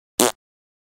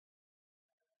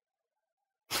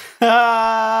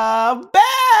Back!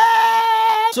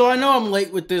 So I know I'm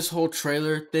late with this whole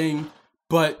trailer thing,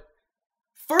 but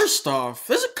first off,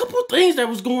 there's a couple of things that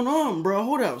was going on, bro.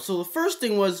 Hold up. So the first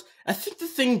thing was, I think the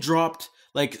thing dropped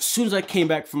like as soon as I came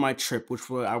back from my trip, which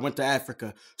was I went to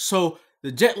Africa. So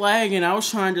the jet lag, and I was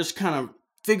trying to just kind of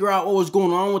figure out what was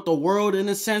going on with the world in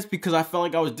a sense, because I felt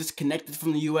like I was disconnected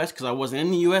from the US because I wasn't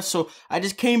in the US. So I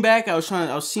just came back. I was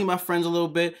seeing my friends a little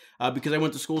bit because I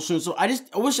went to school soon. So I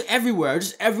was everywhere. I was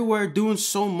just everywhere doing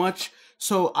so much.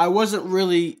 So I wasn't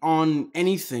really on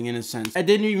anything in a sense. I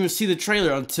didn't even see the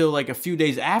trailer until like a few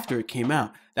days after it came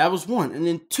out. That was one. And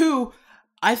then two,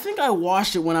 I think I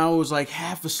watched it when I was like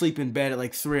half asleep in bed at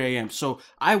like 3 a.m. So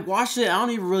I watched it. I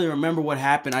don't even really remember what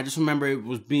happened. I just remember it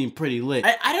was being pretty lit.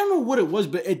 I don't know what it was,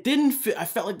 but it didn't fit. I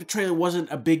felt like the trailer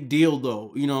wasn't a big deal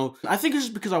though, you know. I think it's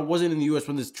just because I wasn't in the US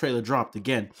when this trailer dropped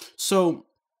again. So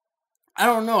I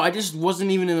don't know. I just wasn't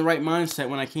even in the right mindset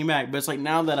when I came back. But it's like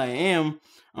now that I am,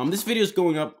 this video is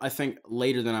going up, I think,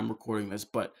 later than I'm recording this,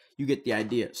 but you get the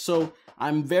idea. So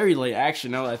I'm very late, actually,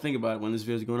 now that I think about it, when this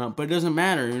video is going up. But it doesn't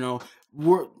matter, you know.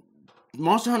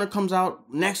 Monster Hunter comes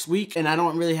out next week, and I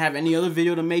don't really have any other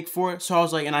video to make for it. So I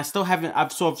was like, and I've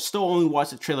still only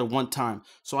watched the trailer one time.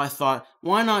 So I thought,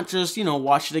 why not just, you know,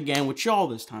 watch it again with y'all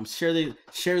this time? Share the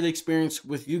experience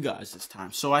with you guys this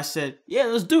time. So I said, yeah,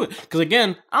 let's do it. Because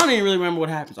again, I don't even really remember what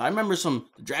happens. I remember the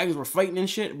dragons were fighting and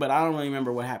shit, but I don't really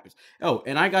remember what happens. Oh,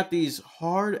 and I got these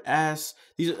okay,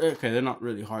 they're not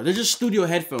really hard. They're just studio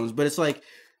headphones, but it's like,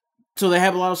 so they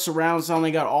have a lot of surround sound.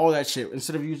 They got all that shit.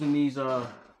 Instead of using these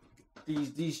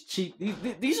cheap,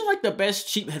 these are like the best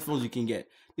cheap headphones you can get.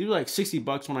 These were like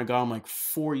 $60 when I got them like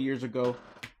 4 years ago.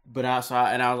 But I was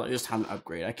like, it's time to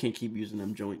upgrade. I can't keep using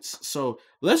them joints. So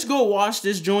let's go watch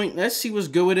this joint. Let's see what's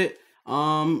good with it.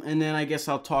 And then I guess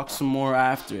I'll talk some more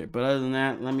after it. But other than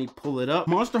that, let me pull it up.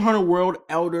 Monster Hunter World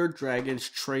Elder Dragons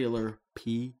trailer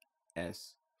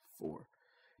PS4.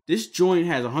 This joint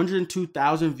has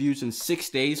 102,000 views in 6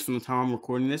 days from the time I'm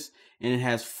recording this, and it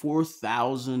has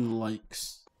 4,000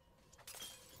 likes.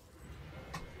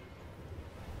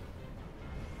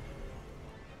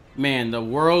 Man, the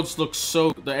areas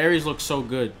look so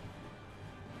good.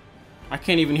 I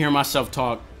can't even hear myself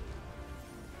talk.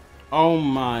 Oh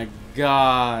my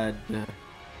god.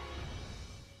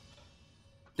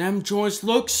 Them joints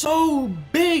look so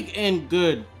big and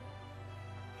good.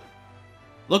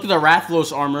 Look at the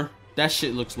Rathalos armor. That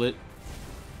shit looks lit.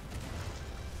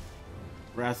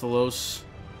 Rathalos.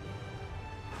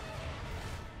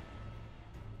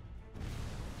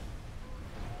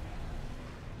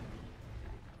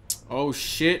 Oh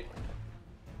shit.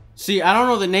 See, I don't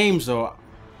know the names though.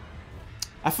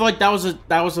 I feel like that was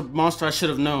a monster I should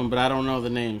have known, but I don't know the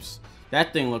names.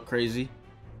 That thing looked crazy.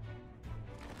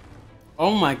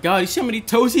 Oh my god, you see how many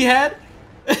toes he had?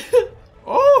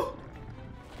 Oh!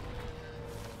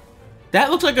 That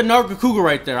looks like a Nargacuga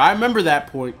right there. I remember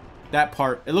that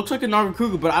part. It looks like a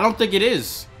Nargacuga, but I don't think it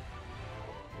is.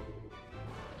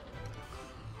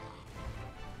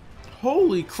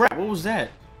 Holy crap, what was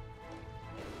that?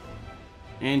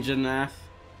 Anjanath.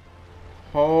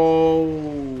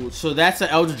 Oh, so that's an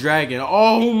Elder Dragon.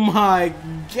 Oh my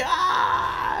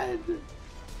god!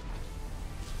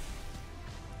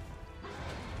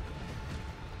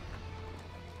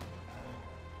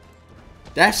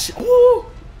 That's oh!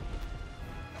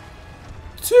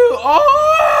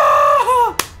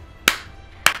 Oh!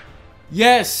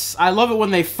 Yes, I love it when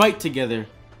they fight together.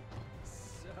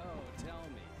 So, tell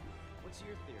me, what's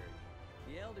your theory?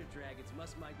 The Elder Dragons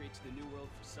must migrate to the New World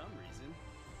for some reason.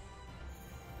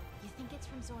 You think it's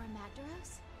from Zora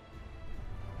Magdaros?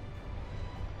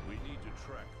 We need to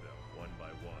track them one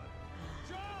by one.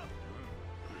 Jump!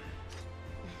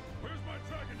 Where's my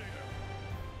Draginator?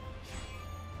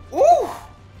 Ooh!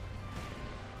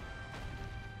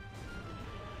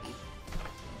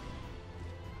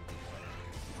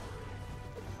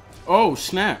 Oh,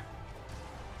 snap.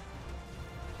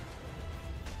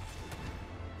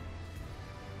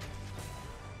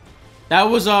 That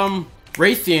was,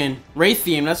 Raytheon.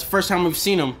 That's the first time we've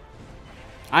seen him.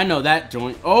 I know that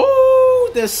joint.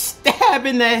 Oh, the stab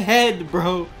in the head,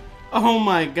 bro. Oh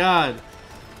my god.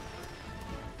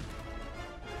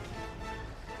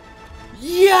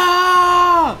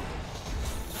 Yeah!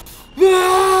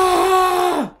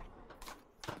 Ah!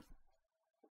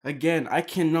 Again, I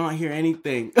cannot hear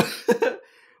anything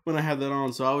when I have that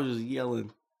on, so I was just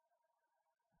yelling.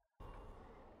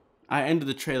 I ended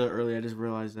the trailer early, I just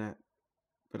realized that.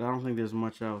 But I don't think there's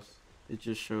much else. It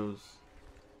just shows.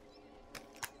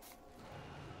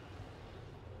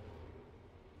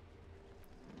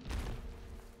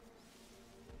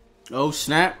 Oh,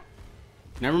 snap.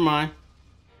 Never mind.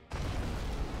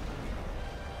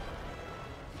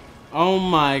 Oh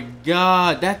my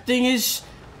god, that thing is...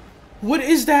 What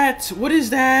is that? What is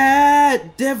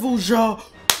that? Devil Jaw.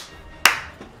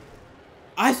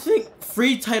 I think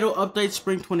free title update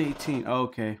spring 2018.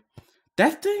 Okay.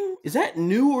 That thing, is that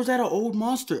new or is that an old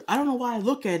monster? I don't know why I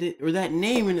look at it or that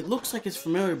name and it looks like it's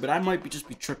familiar, but I might just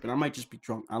be tripping. I might just be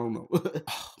drunk. I don't know.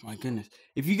 Oh my goodness.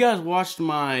 If you guys watched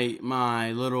my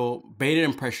little beta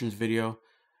impressions video,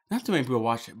 not too many people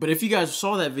watched it, but if you guys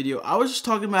saw that video, I was just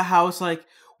talking about how it's like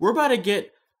we're about to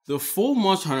get the full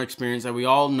Monster Hunter experience that we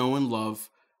all know and love,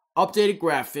 updated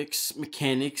graphics,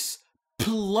 mechanics,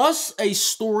 plus a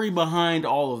story behind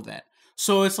all of that.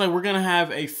 So it's like we're gonna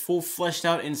have a full fleshed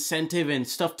out incentive and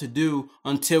stuff to do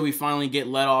until we finally get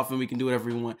let off and we can do whatever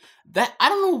we want. That, I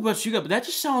don't know about you guys, but that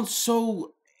just sounds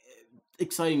so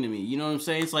exciting to me. You know what I'm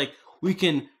saying? It's like we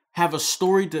can have a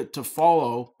story to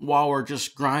follow while we're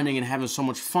just grinding and having so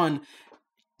much fun.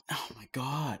 Oh my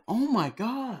god. Oh my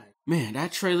god. Man,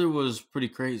 that trailer was pretty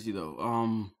crazy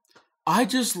though. I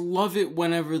just love it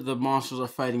whenever the monsters are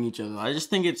fighting each other. I just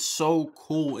think it's so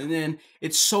cool, and then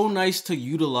it's so nice to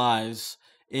utilize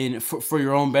for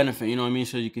your own benefit. You know what I mean?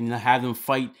 So you can have them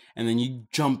fight, and then you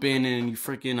jump in and you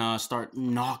freaking start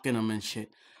knocking them and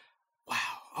shit. Wow.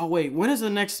 Oh wait, when is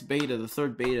the next beta? The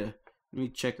third beta? Let me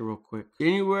check it real quick.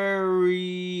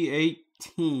 January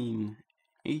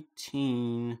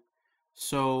 18.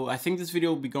 So I think this video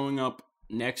will be going up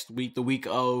next week, the week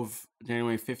of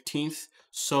January 15th.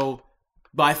 So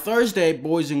by Thursday,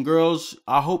 boys and girls,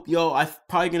 I hope I'm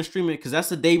probably gonna stream it because that's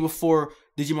the day before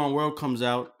Digimon World comes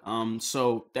out.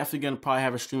 So definitely gonna probably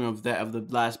have a stream of the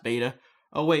last beta.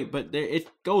 Oh wait, but it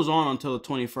goes on until the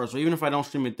 21st. So even if I don't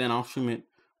stream it then, I'll stream it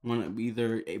when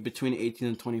either between the 18th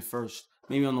and 21st,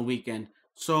 maybe on the weekend.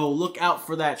 So look out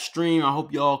for that stream. I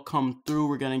hope y'all come through.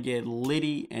 We're gonna get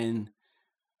litty and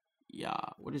yeah,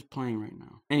 what is playing right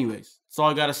now? Anyways, that's all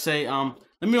I gotta say.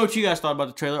 Let me know what you guys thought about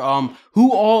the trailer.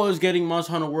 Who all is getting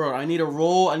Monster Hunter World? I need a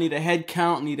roll. I need a head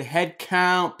count. I need a head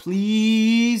count,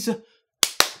 please.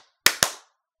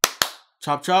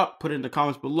 Chop chop. Put it in the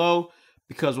comments below,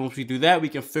 because once we do that, we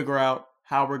can figure out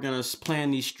how we're gonna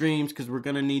plan these streams. Because we're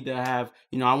gonna need to have,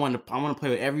 you know, I want to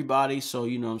play with everybody. So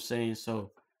you know what I'm saying.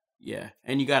 So yeah,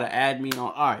 and you gotta add me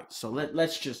on. All right. So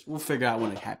we'll figure out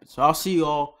when it happens. So I'll see you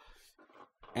all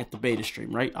at the beta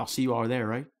stream, right? I'll see you all there,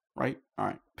 right? Right? All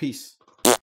right. Peace.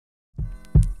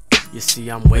 You see,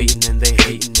 I'm waiting and they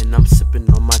hating, and I'm sipping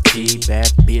on my tea. Bad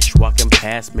bitch walking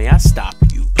past, may I stop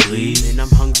you, please? And I'm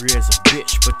hungry as a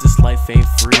bitch, but this life ain't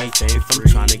free. If I'm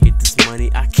trying to get this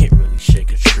money, I can't really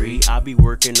shake a tree. I be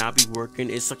working,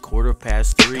 it's a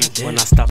 3:15. When I stop